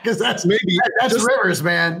 because that's Rivers,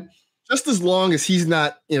 man. Just as long as he's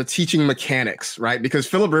not, teaching mechanics, right? Because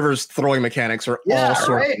Philip Rivers' throwing mechanics are all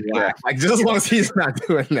sorts of whack. Like, just as long as he's not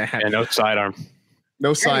doing that. Yeah, no sidearm.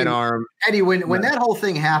 No sidearm. Eddie, when that whole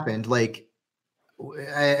thing happened, like,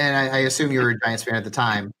 and I assume you were a Giants fan at the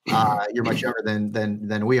time. You're much younger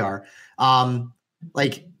than we are.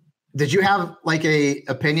 Like, did you have like a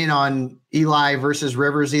opinion on Eli versus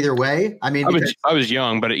Rivers either way? I mean, I was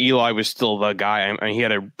young, but Eli was still the guy. I mean, he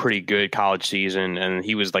had a pretty good college season, and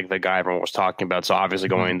he was like the guy everyone was talking about. So obviously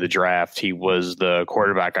going into the draft, he was the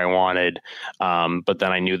quarterback I wanted. But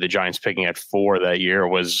then I knew the Giants picking at 4 that year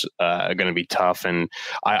was going to be tough. And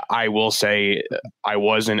I will say I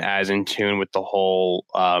wasn't as in tune with the whole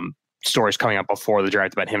stories coming up before the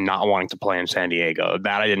draft about him not wanting to play in San Diego.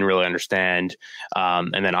 That I didn't really understand.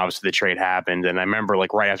 And then obviously the trade happened. And I remember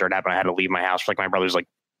like right after it happened, I had to leave my house for like my brother's like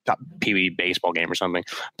Pee Wee baseball game or something.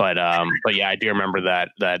 But yeah, I do remember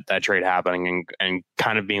that trade happening and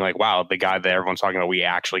kind of being like, wow, the guy that everyone's talking about, we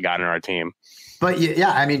actually got in our team. But yeah,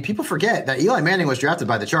 I mean, people forget that Eli Manning was drafted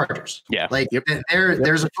by the Chargers. Yeah. Like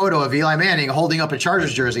there's a photo of Eli Manning holding up a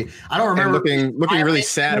Chargers jersey. I don't remember looking really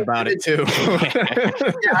sad about it too.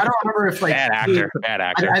 Yeah, I don't remember if like bad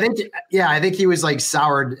actor. I think he was like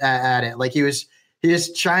soured at it. Like he was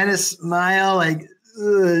trying to smile like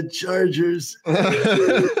Chargers.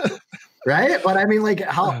 Right. But I mean, like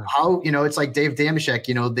how, it's like Dave Dameshek,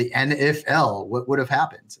 the NFL, what would have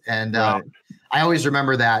happened? And I always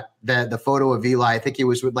remember that the photo of Eli, I think he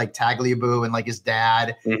was with like Tagliabue and like his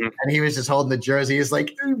dad, and he was just holding the jersey. He's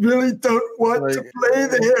like, I really don't want to play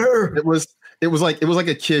there. It was like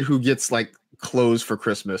a kid who gets like clothes for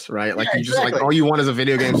Christmas, right? Like you just exactly. like all you want is a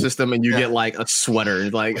video game system, and you get like a sweater.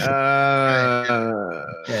 Like,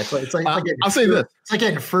 it's like I'll say this: it's like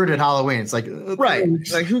getting fruit at Halloween. It's like right,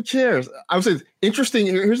 like who cares? I would say interesting.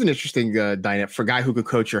 Here's an interesting dynamic for a guy who could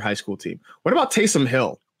coach your high school team. What about Taysom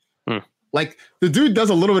Hill? Like the dude does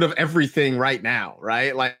a little bit of everything right now,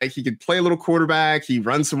 right? Like he could play a little quarterback, he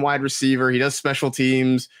runs some wide receiver, he does special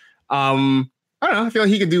teams. I don't know. I feel like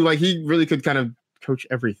he could do he really could kind of coach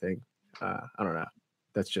everything. I don't know.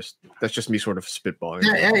 That's just me sort of spitballing.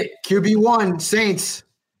 Yeah, hey, QB1 Saints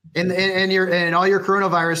in all your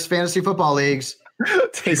coronavirus fantasy football leagues.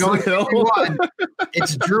 Taysom Hill.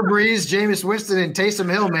 It's Drew Brees, Jameis Winston, and Taysom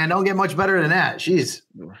Hill. Man, don't get much better than that. Jeez,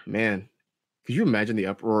 man. Could you imagine the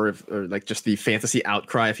uproar or like just the fantasy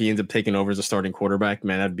outcry if he ends up taking over as a starting quarterback?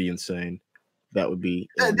 Man, that'd be insane. That would be.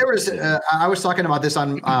 There was. I was talking about this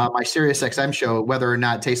on my Sirius XM show, whether or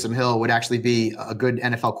not Taysom Hill would actually be a good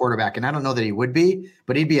NFL quarterback, and I don't know that he would be,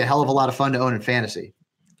 but he'd be a hell of a lot of fun to own in fantasy.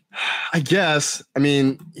 I guess. I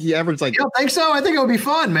mean, he averaged like. You don't think so? I think it would be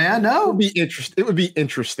fun, man. No, it would be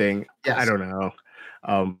interesting. Yes. I don't know.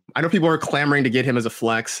 I know people are clamoring to get him as a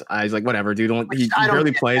flex. I was like, whatever, dude. He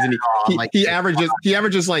barely plays, and he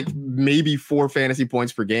averages like maybe 4 fantasy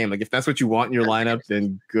points per game. Like if that's what you want in your lineup,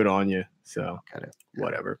 then good on you. So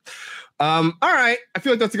whatever. All right, I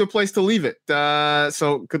feel like that's a good place to leave it.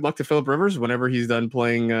 So good luck to Philip Rivers whenever he's done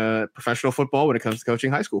playing professional football when it comes to coaching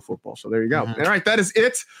high school football. So there you go. All right, that is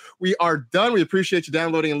it. We are done. We appreciate you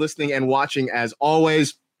downloading and listening and watching as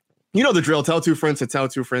always. You know the drill. Tell 2 friends to tell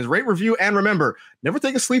 2 friends. Rate, review, and remember, never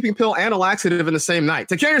take a sleeping pill and a laxative in the same night.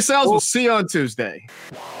 Take care of yourselves. We'll see you on Tuesday.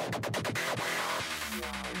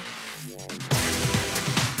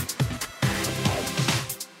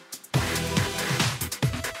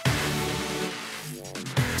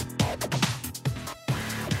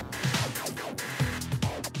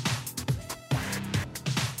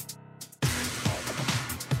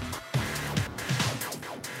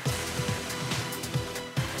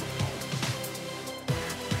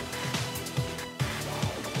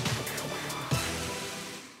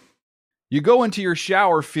 You go into your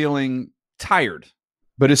shower feeling tired,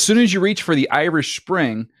 but as soon as you reach for the Irish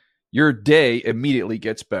Spring, your day immediately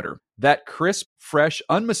gets better. That crisp, fresh,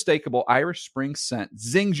 unmistakable Irish Spring scent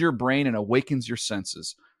zings your brain and awakens your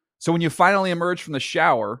senses. So when you finally emerge from the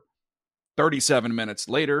shower, 37 minutes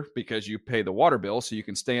later, because you pay the water bill so you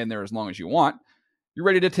can stay in there as long as you want, you're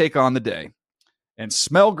ready to take on the day. And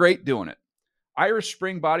smell great doing it. Irish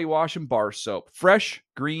Spring Body Wash and Bar Soap. Fresh,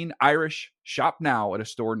 green, Irish. Shop now at a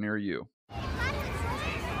store near you.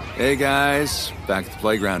 Hey guys, back at the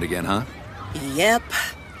playground again, huh? Yep.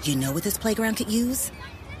 You know what this playground could use?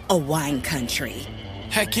 A wine country.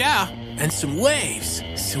 Heck yeah, and some waves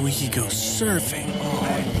so we could go surfing.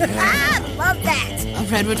 Oh, yeah. Love that.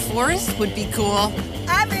 A redwood forest would be cool.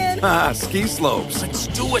 I'm in. Ski slopes. Let's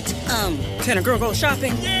do it. Can a girl go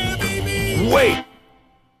shopping? Yeah, baby. Wait.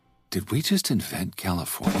 Did we just invent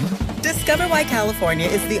California? Discover why California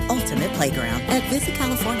is the ultimate playground at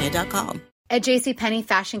visitcalifornia.com. At JCPenney,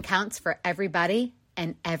 fashion counts for everybody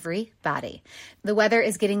and everybody. The weather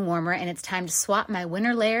is getting warmer and it's time to swap my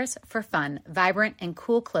winter layers for fun, vibrant, and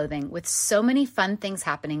cool clothing. With so many fun things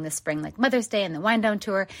happening this spring, like Mother's Day and the Wind Down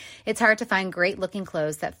Tour, it's hard to find great looking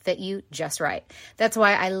clothes that fit you just right. That's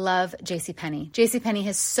why I love JCPenney. JCPenney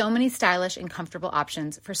has so many stylish and comfortable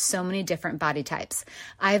options for so many different body types.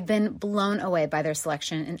 I've been blown away by their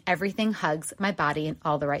selection, and everything hugs my body in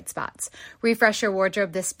all the right spots. Refresh your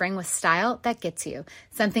wardrobe this spring with style that gets you.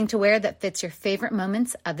 Something to wear that fits your favorite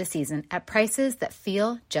moments of the season at prices that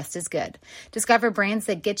feel just as good. Discover brands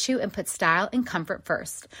that get you and put style and comfort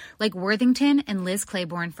first, like Worthington and Liz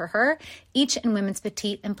Claiborne for her, each in women's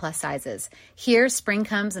petite and plus sizes. Here, spring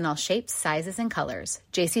comes in all shapes, sizes, and colors.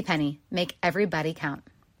 JCPenney, make everybody count.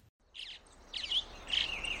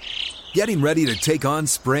 Getting ready to take on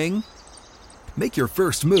spring? Make your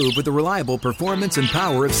first move with the reliable performance and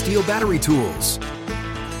power of Steel battery tools.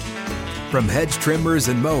 From hedge trimmers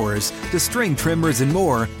and mowers to string trimmers and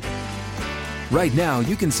more, right now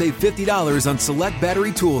you can save $50 on select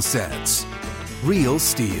battery tool sets. Real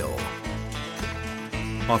Steel.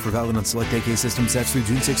 Offer valid on select AK system sets through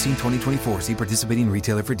June 16, 2024. See participating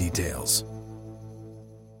retailer for details.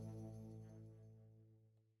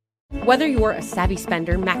 Whether you're a savvy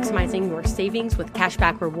spender maximizing your savings with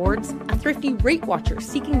cashback rewards, a thrifty rate watcher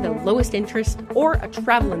seeking the lowest interest, or a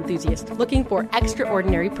travel enthusiast looking for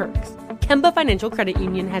extraordinary perks, Kemba Financial Credit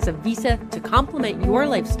Union has a visa to complement your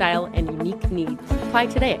lifestyle and unique needs. Apply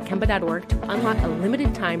today at Kemba.org to unlock a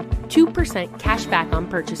limited time 2% cash back on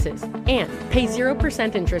purchases and pay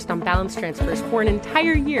 0% interest on balance transfers for an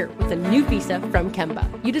entire year with a new visa from Kemba.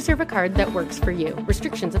 You deserve a card that works for you.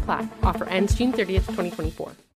 Restrictions apply. Offer ends June 30th, 2024.